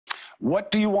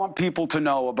What do you want people to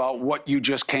know about what you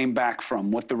just came back from,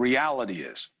 what the reality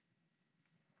is?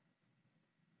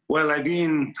 Well, I've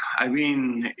been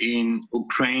in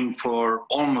Ukraine for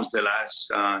almost the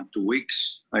last 2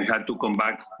 weeks. I had to come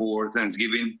back for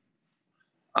Thanksgiving.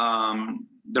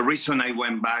 The reason I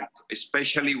went back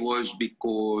especially was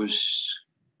because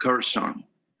Kherson.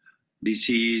 This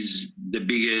is the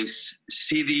biggest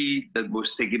city that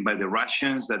was taken by the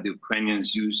Russians that the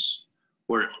Ukrainians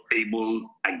were able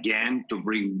again to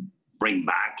bring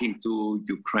back into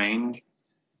Ukraine.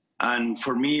 And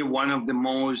for me, one of the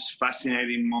most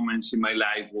fascinating moments in my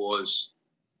life was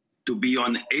to be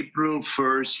on April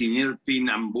 1st in Irpin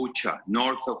and Bucha,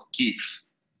 north of Kyiv,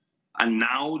 and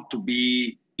now to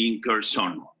be in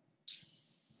Kherson.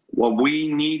 What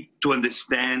we need to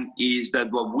understand is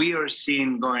that what we are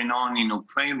seeing going on in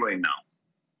Ukraine right now,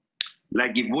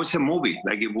 like it was a movie,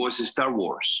 like it was Star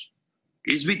Wars,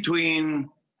 is between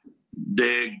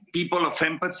the people of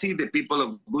empathy, the people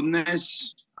of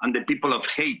goodness, and the people of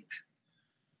hate.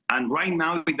 And right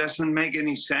now, it doesn't make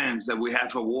any sense that we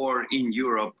have a war in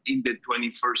Europe in the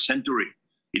 21st century.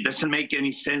 It doesn't make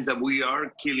any sense that we are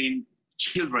killing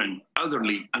children,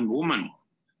 elderly, and women.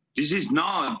 This is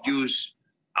not just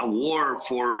a war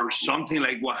for something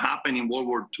like what happened in World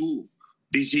War II.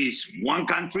 This is one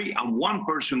country and one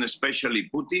person, especially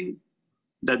Putin,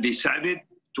 that decided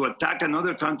to attack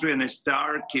another country and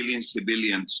start killing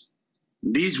civilians.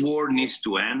 This war needs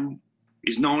to end.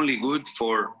 It's not only good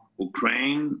for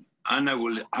Ukraine, and I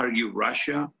will argue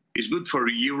Russia. It's good for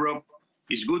Europe.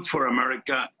 It's good for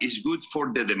America. It's good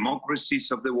for the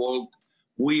democracies of the world.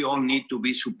 We all need to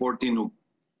be supporting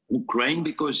Ukraine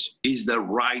because it's the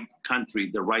right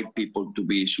country, the right people to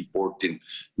be supporting.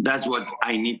 That's what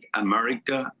I need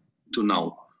America to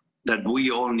know, that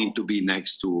we all need to be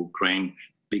next to Ukraine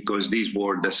because this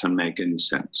war doesn't make any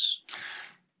sense.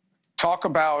 Talk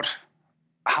about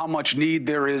how much need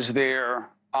there is there,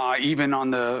 even on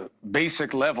the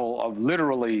basic level of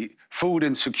literally food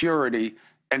and security,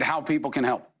 and how people can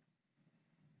help.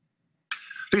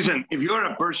 Listen, if you're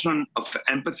a person of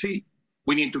empathy,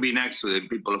 we need to be next to the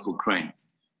people of Ukraine.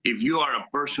 If you are a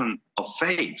person of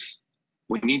faith,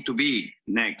 we need to be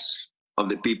next of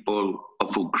the people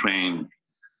of Ukraine.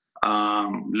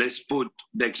 Let's put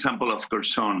the example of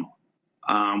Kherson.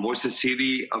 Was a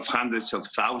city of hundreds of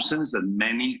thousands that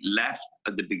many left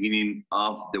at the beginning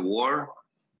of the war.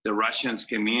 The Russians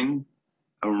came in.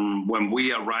 When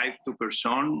we arrived to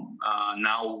Kherson,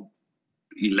 now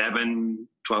 11,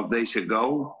 12 days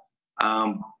ago,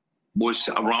 was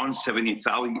around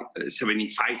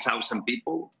 75,000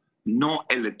 people, no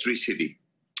electricity.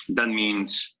 That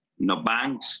means no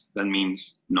banks, that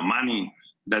means no money,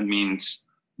 that means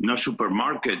no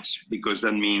supermarkets, because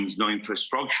that means no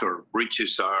infrastructure.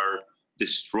 Bridges are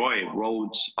destroyed,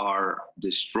 roads are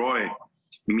destroyed,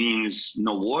 means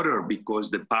no water because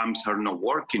the pumps are not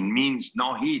working, means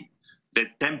no heat. The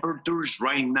temperatures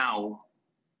right now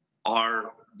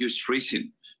are just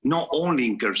freezing, not only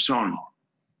in Kherson,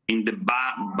 in the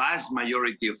vast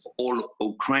majority of all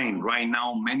Ukraine. Right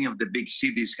now, many of the big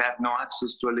cities have no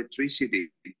access to electricity.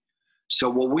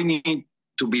 So what we need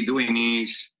to be doing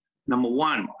is, number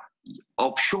one,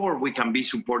 offshore we can be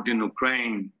supporting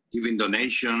Ukraine, giving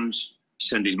donations,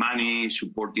 sending money,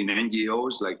 supporting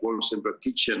NGOs like World Central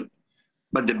Kitchen.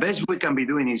 But the best we can be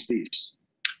doing is this.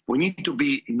 We need to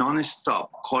be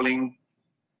non-stop calling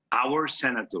our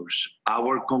senators,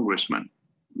 our congressmen,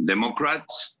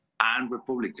 Democrats and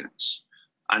Republicans,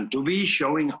 and to be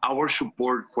showing our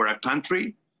support for a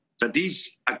country that is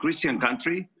a Christian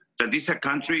country, that is a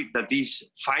country that is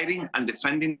fighting and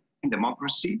defending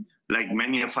democracy, like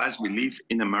many of us believe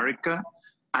in America.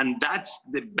 And that's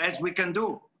the best we can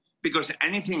do, because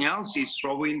anything else is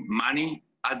throwing money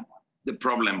at the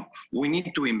problem. We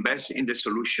need to invest in the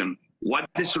solution. What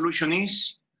the solution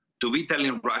is? To be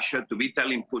telling Russia, to be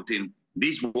telling Putin,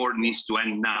 this war needs to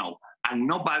end now. And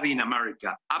nobody in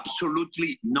America,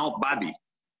 absolutely nobody,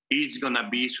 is gonna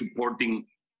be supporting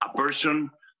a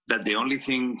person that the only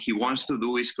thing he wants to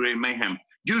do is create mayhem.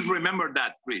 Just remember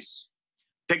that, Chris.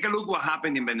 Take a look what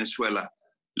happened in Venezuela.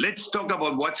 Let's talk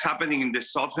about what's happening in the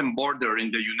southern border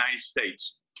in the United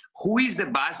States. Who is the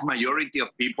vast majority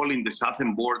of people in the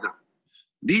southern border?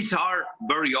 These are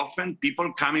very often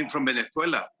people coming from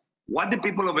Venezuela. What the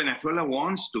people of Venezuela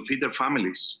wants to feed their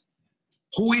families.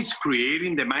 Who is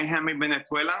creating the mayhem in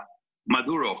Venezuela?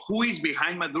 Maduro. Who is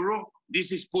behind Maduro?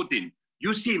 This is Putin.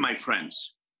 You see, my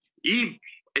friends,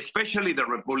 especially the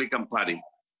Republican Party,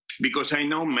 because I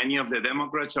know many of the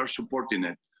Democrats are supporting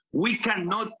it. We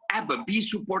cannot ever be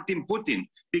supporting Putin,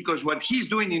 because what he's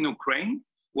doing in Ukraine,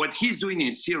 what he's doing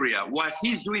in Syria, what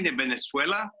he's doing in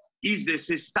Venezuela, is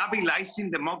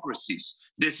destabilizing democracies,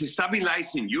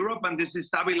 destabilizing Europe, and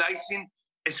destabilizing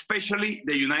especially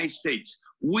the United States.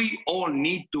 We all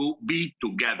need to be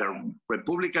together,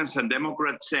 Republicans and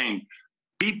Democrats, saying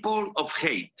people of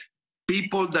hate,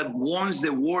 people that wants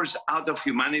the worst out of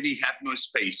humanity have no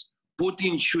space.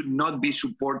 Putin should not be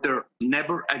supported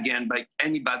never again by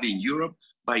anybody in Europe,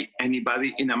 by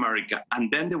anybody in America.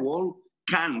 And then the world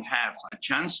can have a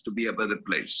chance to be a better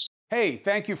place. Hey,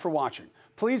 thank you for watching.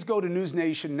 Please go to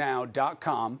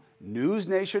newsnationnow.com,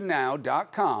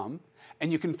 newsnationnow.com,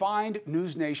 and you can find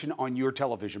NewsNation on your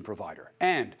television provider.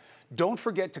 And don't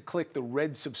forget to click the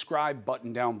red subscribe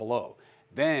button down below.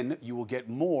 Then you will get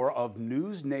more of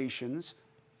NewsNation's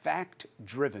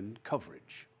fact-driven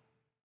coverage.